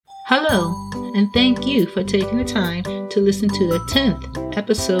Hello, and thank you for taking the time to listen to the 10th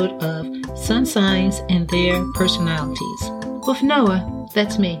episode of Sun Signs and Their Personalities. With Noah,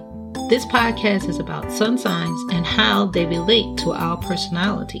 that's me. This podcast is about sun signs and how they relate to our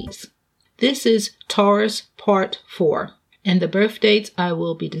personalities. This is Taurus Part 4, and the birth dates I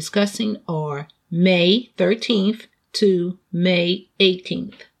will be discussing are May 13th to May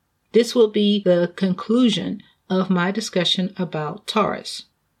 18th. This will be the conclusion of my discussion about Taurus.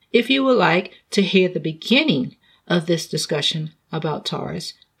 If you would like to hear the beginning of this discussion about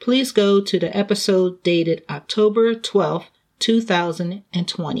Taurus, please go to the episode dated October 12th,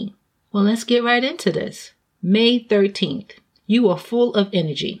 2020. Well, let's get right into this. May 13th. You are full of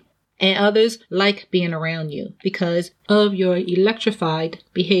energy, and others like being around you because of your electrified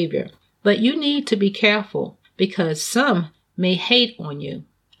behavior. But you need to be careful because some may hate on you.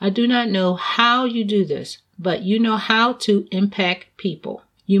 I do not know how you do this, but you know how to impact people.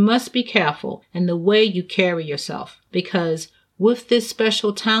 You must be careful in the way you carry yourself because with this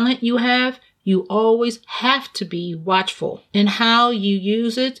special talent you have, you always have to be watchful in how you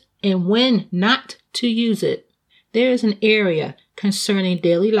use it and when not to use it. There is an area concerning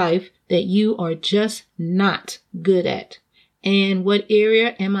daily life that you are just not good at. And what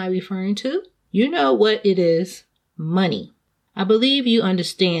area am I referring to? You know what it is. Money. I believe you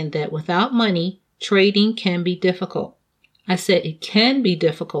understand that without money, trading can be difficult. I said it can be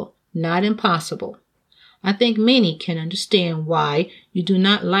difficult, not impossible. I think many can understand why you do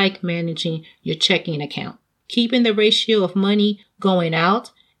not like managing your checking account. Keeping the ratio of money going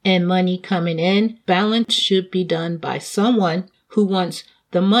out and money coming in balanced should be done by someone who wants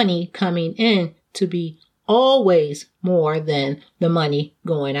the money coming in to be always more than the money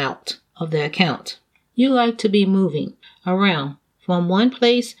going out of the account. You like to be moving around from one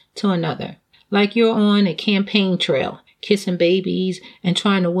place to another, like you're on a campaign trail, kissing babies and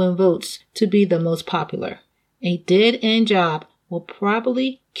trying to win votes to be the most popular. A dead-end job will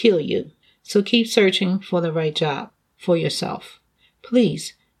probably kill you, so keep searching for the right job for yourself.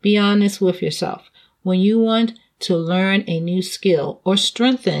 Please be honest with yourself when you want to learn a new skill or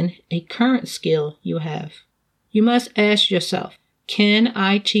strengthen a current skill you have. You must ask yourself, can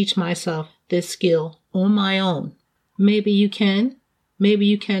I teach myself this skill on my own? Maybe you can, maybe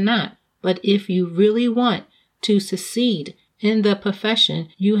you cannot, but if you really want to succeed in the profession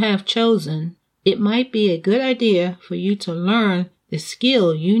you have chosen, it might be a good idea for you to learn the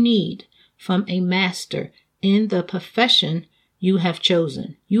skill you need from a master in the profession you have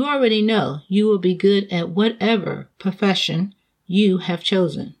chosen. You already know you will be good at whatever profession you have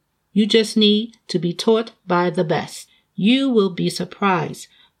chosen. You just need to be taught by the best. You will be surprised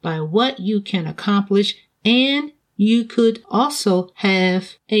by what you can accomplish, and you could also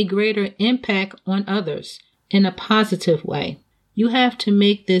have a greater impact on others in a positive way. You have to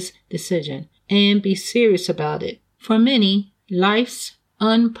make this decision and be serious about it. For many, life's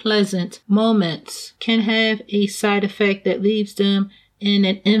unpleasant moments can have a side effect that leaves them in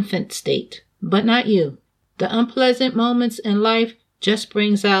an infant state, but not you. The unpleasant moments in life just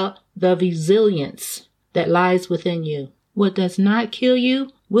brings out the resilience that lies within you. What does not kill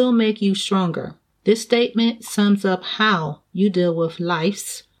you will make you stronger. This statement sums up how you deal with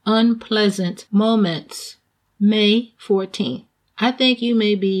life's unpleasant moments. May 14th. I think you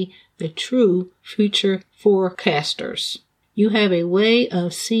may be the true future forecasters. You have a way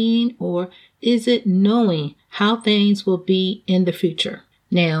of seeing, or is it knowing, how things will be in the future.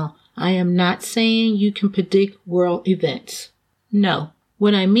 Now, I am not saying you can predict world events. No.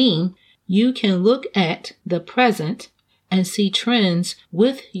 What I mean, you can look at the present and see trends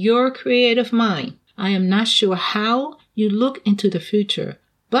with your creative mind. I am not sure how you look into the future,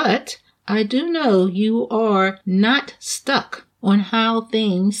 but I do know you are not stuck on how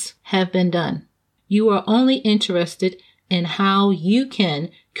things have been done. You are only interested in how you can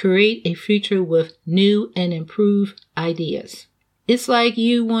create a future with new and improved ideas. It's like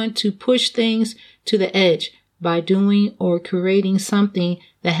you want to push things to the edge by doing or creating something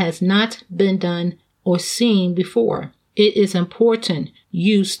that has not been done or seen before. It is important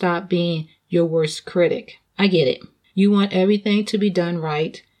you stop being your worst critic. I get it. You want everything to be done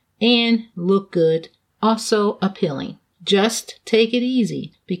right and look good, also appealing. Just take it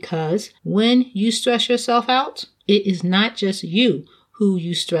easy because when you stress yourself out, it is not just you who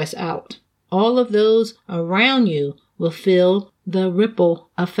you stress out. All of those around you will feel the ripple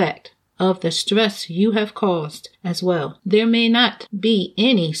effect of the stress you have caused as well. There may not be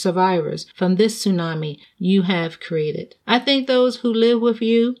any survivors from this tsunami you have created. I think those who live with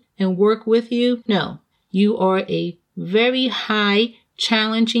you and work with you know you are a very high,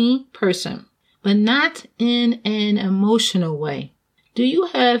 challenging person, but not in an emotional way. Do you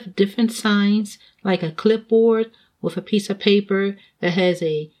have different signs, like a clipboard with a piece of paper that has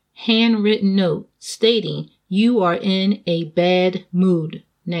a handwritten note stating you are in a bad mood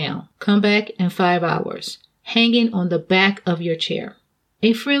now? Come back in 5 hours, hanging on the back of your chair.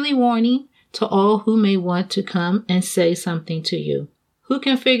 A friendly warning to all who may want to come and say something to you. Who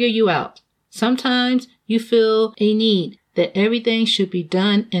can figure you out? Sometimes you feel a need that everything should be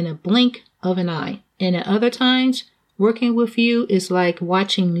done in a blink of an eye. And at other times, working with you is like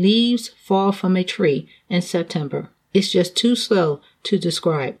watching leaves fall from a tree in September. It's just too slow to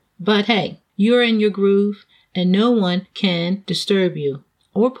describe. But hey, you're in your groove and no one can disturb you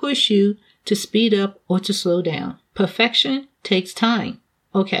or push you to speed up or to slow down. Perfection takes time.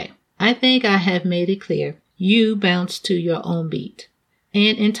 Okay, I think I have made it clear. You bounce to your own beat.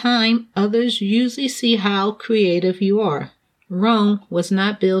 And in time, others usually see how creative you are. Rome was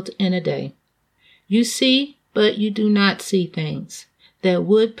not built in a day. You see, but you do not see things that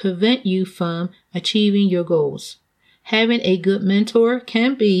would prevent you from achieving your goals. Having a good mentor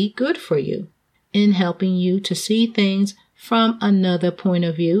can be good for you in helping you to see things from another point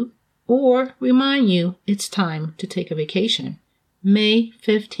of view or remind you it's time to take a vacation. May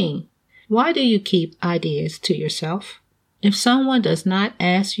 15th. Why do you keep ideas to yourself? If someone does not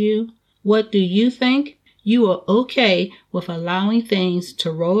ask you, what do you think? You are okay with allowing things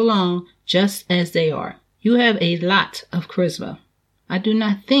to roll along just as they are. You have a lot of charisma. I do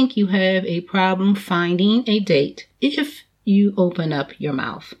not think you have a problem finding a date if you open up your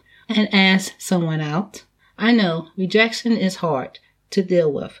mouth and ask someone out. I know rejection is hard to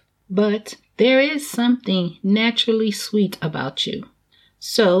deal with, but there is something naturally sweet about you.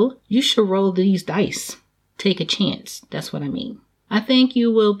 So you should roll these dice. Take a chance. That's what I mean. I think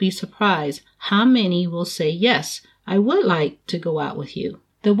you will be surprised how many will say, yes, I would like to go out with you.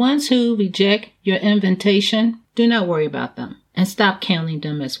 The ones who reject your invitation, do not worry about them and stop counting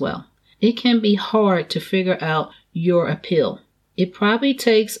them as well. It can be hard to figure out your appeal. It probably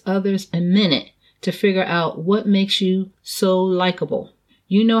takes others a minute to figure out what makes you so likable.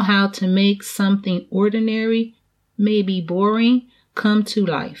 You know how to make something ordinary, maybe boring, come to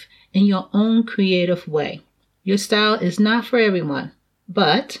life in your own creative way. Your style is not for everyone,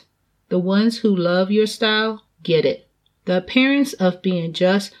 but the ones who love your style get it. The appearance of being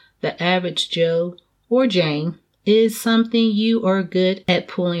just the average Joe or Jane is something you are good at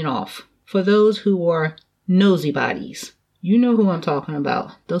pulling off. For those who are nosy bodies, you know who I'm talking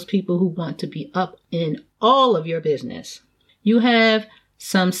about. Those people who want to be up in all of your business. You have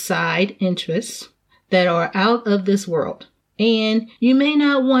some side interests that are out of this world, and you may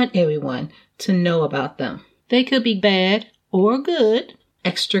not want everyone to know about them. They could be bad or good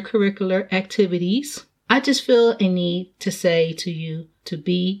extracurricular activities. I just feel a need to say to you to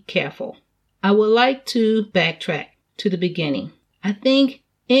be careful. I would like to backtrack to the beginning. I think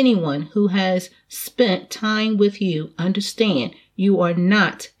anyone who has spent time with you understand you are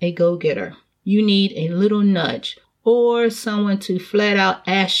not a go-getter. You need a little nudge or someone to flat out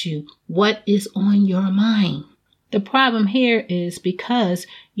ask you what is on your mind. The problem here is because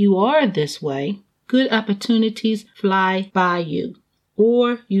you are this way, good opportunities fly by you,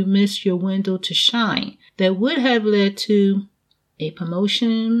 or you miss your window to shine that would have led to a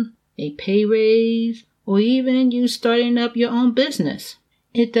promotion, a pay raise, or even you starting up your own business.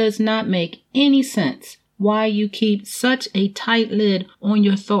 It does not make any sense why you keep such a tight lid on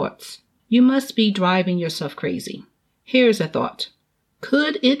your thoughts. You must be driving yourself crazy. Here's a thought.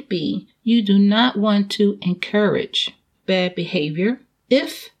 Could it be you do not want to encourage bad behavior?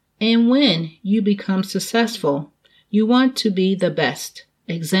 If and when you become successful, you want to be the best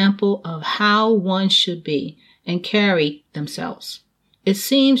example of how one should be and carry themselves. It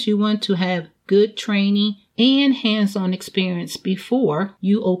seems you want to have good training and hands-on experience before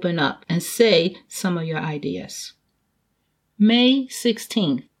you open up and say some of your ideas. May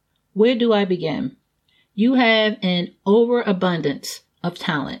 16th. Where do I begin? You have an overabundance of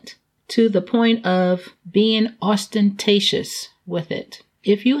talent to the point of being ostentatious with it.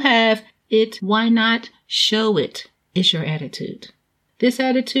 If you have it, why not show it? Is your attitude. This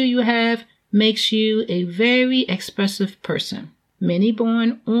attitude you have makes you a very expressive person. Many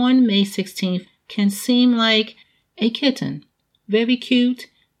born on May 16th can seem like a kitten. Very cute,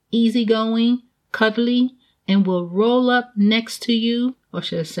 easygoing, cuddly, and will roll up next to you, or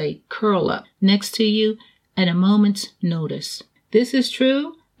should I say curl up next to you at a moment's notice. This is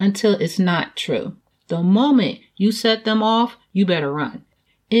true until it's not true. The moment you set them off, you better run.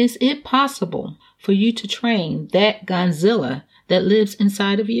 Is it possible for you to train that Godzilla that lives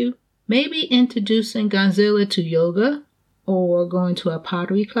inside of you? Maybe introducing Godzilla to yoga or going to a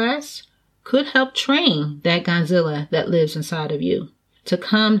pottery class could help train that Godzilla that lives inside of you. to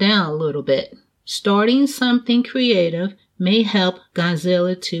calm down a little bit. Starting something creative may help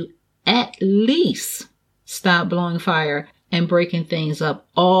Godzilla to at least stop blowing fire and breaking things up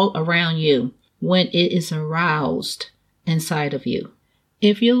all around you when it is aroused inside of you.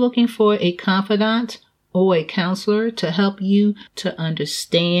 If you're looking for a confidant or a counselor to help you to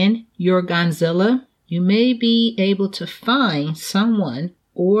understand your Godzilla, you may be able to find someone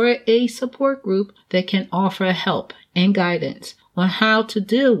or a support group that can offer help and guidance on how to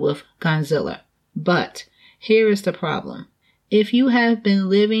deal with Godzilla. But here is the problem. If you have been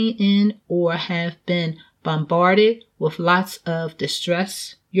living in or have been bombarded with lots of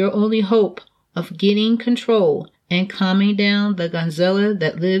distress, your only hope of getting control and calming down the Godzilla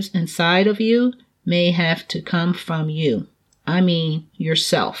that lives inside of you may have to come from you. I mean,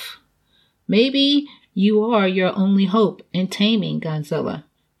 yourself. Maybe you are your only hope in taming Godzilla.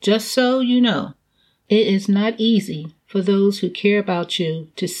 Just so you know, it is not easy for those who care about you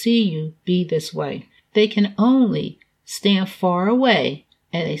to see you be this way. They can only stand far away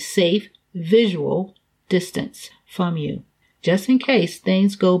at a safe visual distance from you, just in case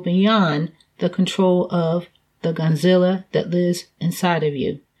things go beyond the control of the Godzilla that lives inside of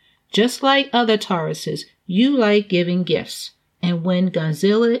you. Just like other Tauruses, you like giving gifts. And when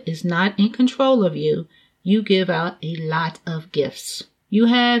Godzilla is not in control of you, you give out a lot of gifts. You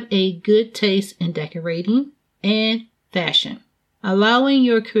have a good taste in decorating and fashion. Allowing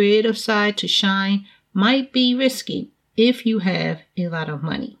your creative side to shine might be risky if you have a lot of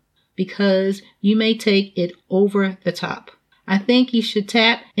money, because you may take it over the top. I think you should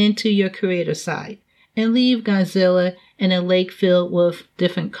tap into your creative side and leave Godzilla in a lake filled with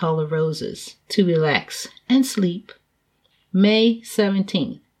different color roses to relax and sleep. May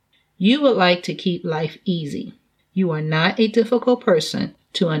 17th. You would like to keep life easy. You are not a difficult person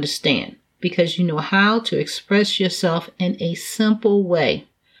to understand because you know how to express yourself in a simple way.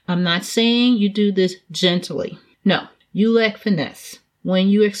 I'm not saying you do this gently. No, you lack finesse when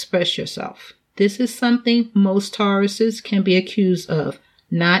you express yourself. This is something most Tauruses can be accused of,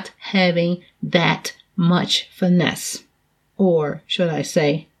 not having that much finesse. Or should I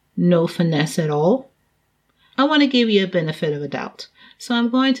say, no finesse at all? I want to give you a benefit of a doubt. So I'm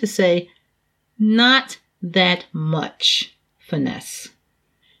going to say not that much finesse.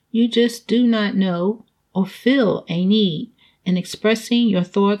 You just do not know or feel a need in expressing your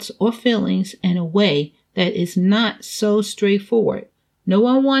thoughts or feelings in a way that is not so straightforward. No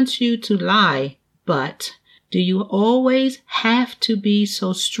one wants you to lie, but do you always have to be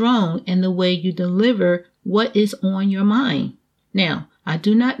so strong in the way you deliver what is on your mind? Now, I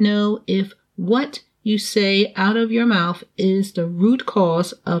do not know if what you say out of your mouth is the root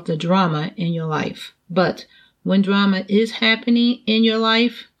cause of the drama in your life. But when drama is happening in your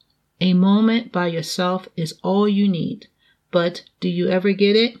life, a moment by yourself is all you need. But do you ever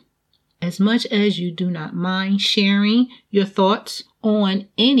get it? As much as you do not mind sharing your thoughts on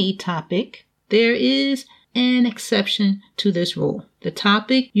any topic, there is an exception to this rule. The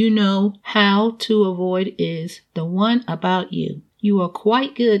topic you know how to avoid is the one about you. You are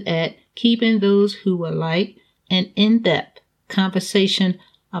quite good at keeping those who would like an in-depth conversation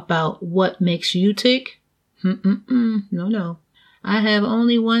about what makes you tick. No. I have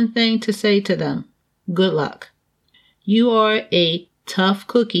only one thing to say to them. Good luck. You are a tough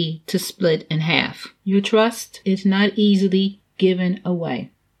cookie to split in half. Your trust is not easily given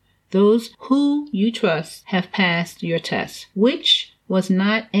away. Those who you trust have passed your test, which was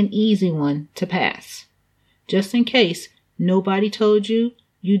not an easy one to pass. Just in case nobody told you,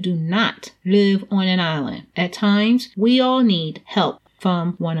 you do not live on an island. At times, we all need help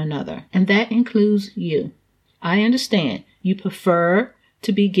from one another, and that includes you. I understand you prefer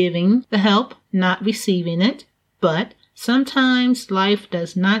to be giving the help, not receiving it, but sometimes life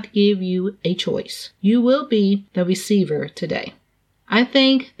does not give you a choice. You will be the receiver today. I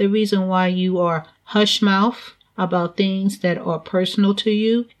think the reason why you are hush-mouth about things that are personal to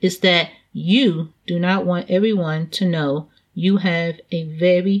you is that you do not want everyone to know you have a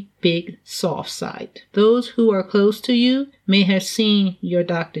very big soft side. Those who are close to you may have seen your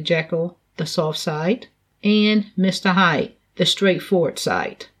Dr. Jekyll, the soft side, and Mr. Hyde, the straightforward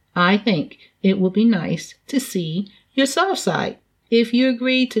side. I think it would be nice to see your soft side. If you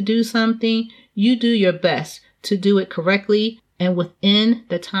agree to do something, you do your best to do it correctly and within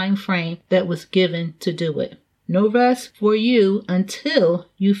the time frame that was given to do it. No rest for you until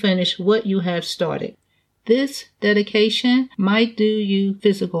you finish what you have started. This dedication might do you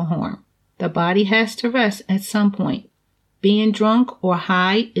physical harm. The body has to rest at some point. Being drunk or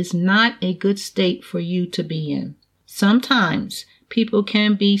high is not a good state for you to be in. Sometimes people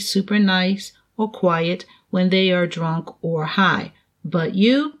can be super nice or quiet when they are drunk or high, But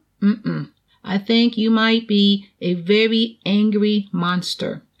you, I think you might be a very angry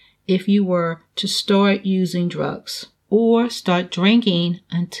monster if you were to start using drugs or start drinking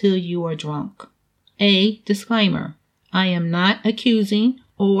until you are drunk. A disclaimer: I am not accusing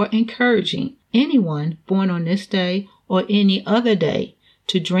or encouraging anyone born on this day or any other day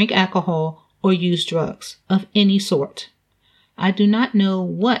to drink alcohol or use drugs of any sort. I do not know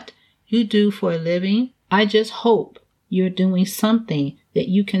what you do for a living. I just hope you're doing something that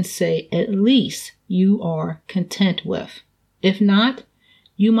you can say at least you are content with. If not,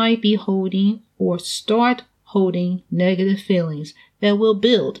 you might be holding or start holding negative feelings that will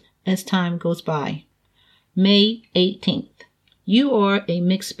build as time goes by. May 18th. You are a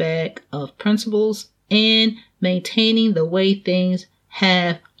mixed bag of principles and maintaining the way things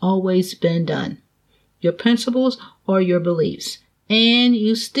have always been done. Your principles are your beliefs, and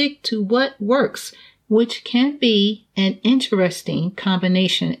you stick to what works, which can be an interesting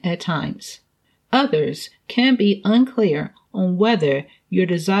combination at times. Others can be unclear on whether your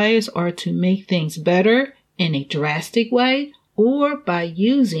desires are to make things better in a drastic way or by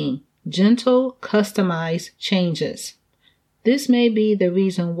using gentle, customized changes. This may be the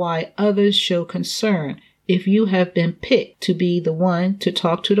reason why others show concern if you have been picked to be the one to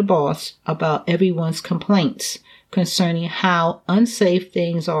talk to the boss about everyone's complaints concerning how unsafe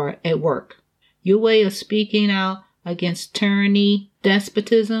things are at work. Your way of speaking out against tyranny,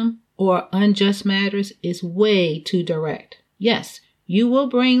 despotism, or unjust matters is way too direct. Yes, you will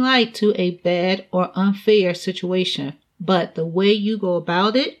bring light to a bad or unfair situation, but the way you go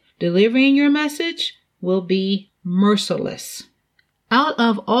about it, delivering your message, will be merciless. Out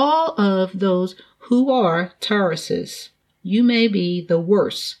of all of those who are Tauruses, you may be the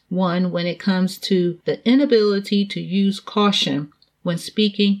worst one when it comes to the inability to use caution when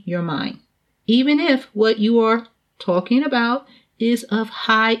speaking your mind. Even if what you are talking about is of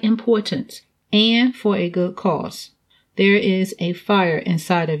high importance and for a good cause, there is a fire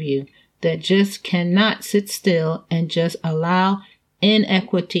inside of you that just cannot sit still and just allow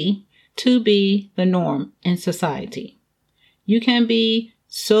inequity to be the norm in society. You can be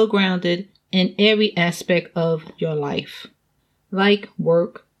so grounded in every aspect of your life, like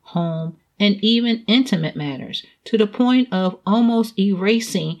work, home, and even intimate matters, to the point of almost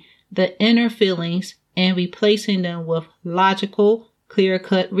erasing the inner feelings and replacing them with logical,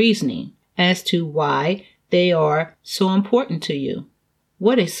 clear-cut reasoning as to why they are so important to you.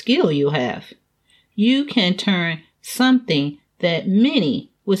 What a skill you have. You can turn something that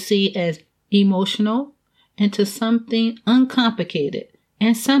many would see as emotional into something uncomplicated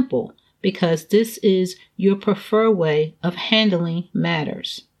and simple, because this is your preferred way of handling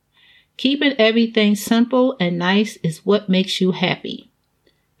matters. Keeping everything simple and nice is what makes you happy.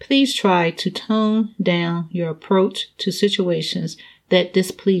 Please try to tone down your approach to situations that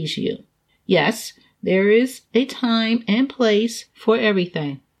displease you. Yes, there is a time and place for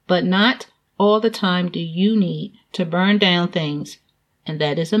everything, but not all the time do you need to burn down things, and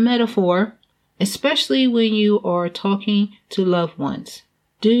that is a metaphor, especially when you are talking to loved ones.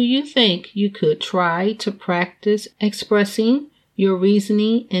 Do you think you could try to practice expressing your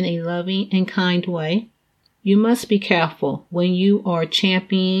reasoning in a loving and kind way? You must be careful when you are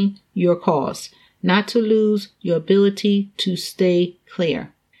championing your cause, not to lose your ability to stay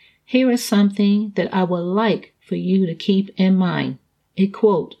clear. Here is something that I would like for you to keep in mind. A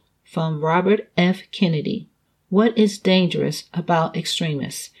quote from Robert F. Kennedy. What is dangerous about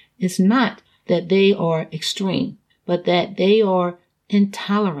extremists is not that they are extreme, but that they are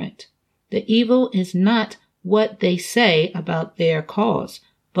intolerant. The evil is not what they say about their cause,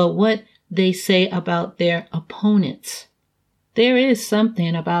 but what they say about their opponents. There is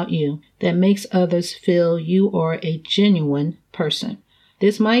something about you that makes others feel you are a genuine person.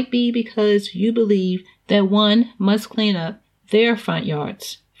 This might be because you believe that one must clean up their front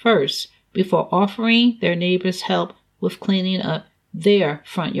yards first before offering their neighbors help with cleaning up their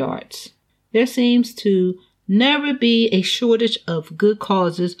front yards. There seems to never be a shortage of good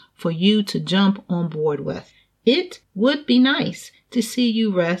causes for you to jump on board with. It would be nice to see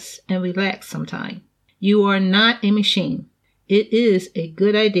you rest and relax sometime. You are not a machine. It is a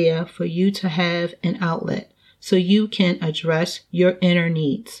good idea for you to have an outlet so you can address your inner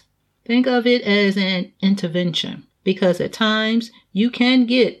needs. Think of it as an intervention, because at times you can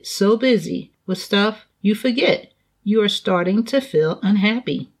get so busy with stuff you forget you are starting to feel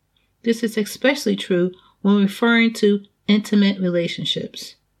unhappy. This is especially true when referring to intimate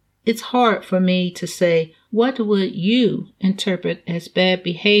relationships. It's hard for me to say, what would you interpret as bad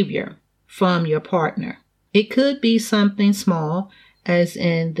behavior from your partner? It could be something small, as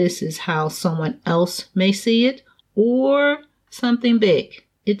in this is how someone else may see it, or something big.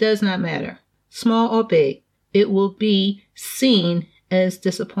 It does not matter. Small or big, it will be seen as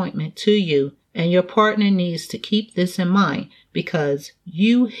disappointment to you, and your partner needs to keep this in mind because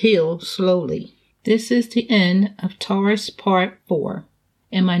you heal slowly. This is the end of Taurus Part 4.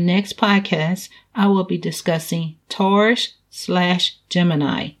 In my next podcast, I will be discussing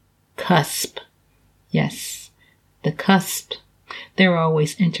Taurus/Gemini. Cusp. Yes, the cusp. They're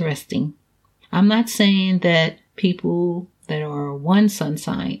always interesting. I'm not saying that people that are one sun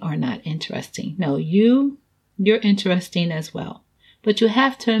sign are not interesting. No, you're interesting as well. But you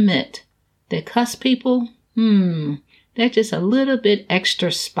have to admit that cusp people, they're just a little bit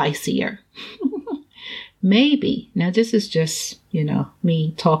extra spicier. Maybe. Now this is just,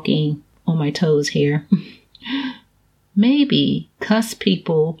 me talking on my toes here. Maybe cusp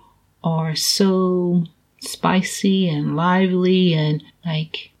people are so spicy and lively and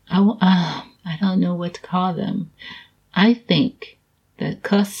like, I don't know what to call them. I think that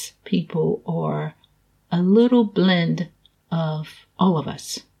cusp people are a little blend of all of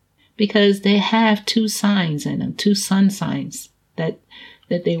us because they have two signs in them, two sun signs that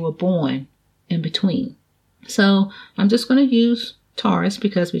they were born in between. So I'm just going to use Taurus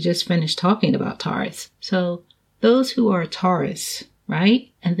because we just finished talking about Taurus. So those who are Taurus,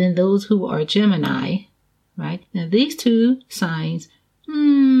 right? And then those who are Gemini, right? Now these two signs,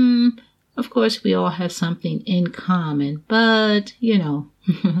 of course we all have something in common, but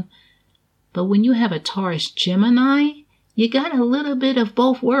but when you have a Taurus Gemini, you got a little bit of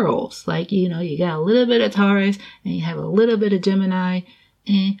both worlds. Like, you got a little bit of Taurus and you have a little bit of Gemini,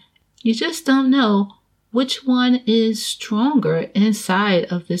 and you just don't know which one is stronger inside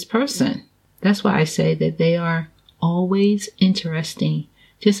of this person. That's why I say that they are always interesting,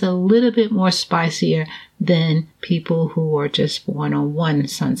 just a little bit more spicier than people who are just born on one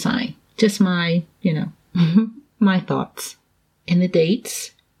sun sign. Just my, my thoughts. And the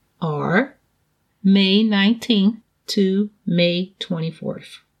dates are May 19th to May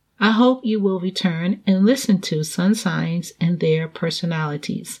 24th. I hope you will return and listen to sun signs and their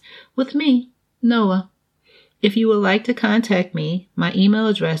personalities with me, Noah. If you would like to contact me, my email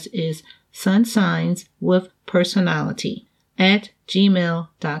address is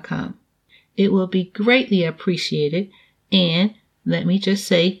sunsignswithpersonality@gmail.com. It will be greatly appreciated, and let me just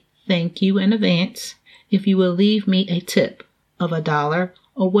say thank you in advance if you will leave me a tip of $1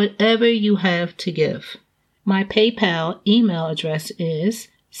 or whatever you have to give. My PayPal email address is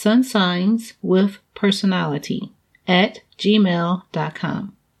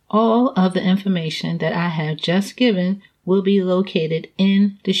sunsignswithpersonality@gmail.com. All of the information that I have just given will be located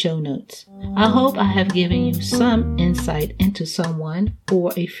in the show notes. I hope I have given you some insight into someone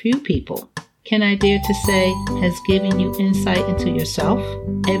or a few people. Can I dare to say has given you insight into yourself?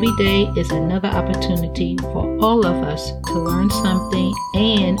 Every day is another opportunity for all of us to learn something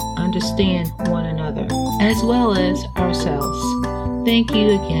and understand one another, as well as ourselves. Thank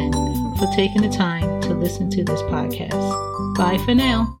you again for taking the time to listen to this podcast. Bye for now.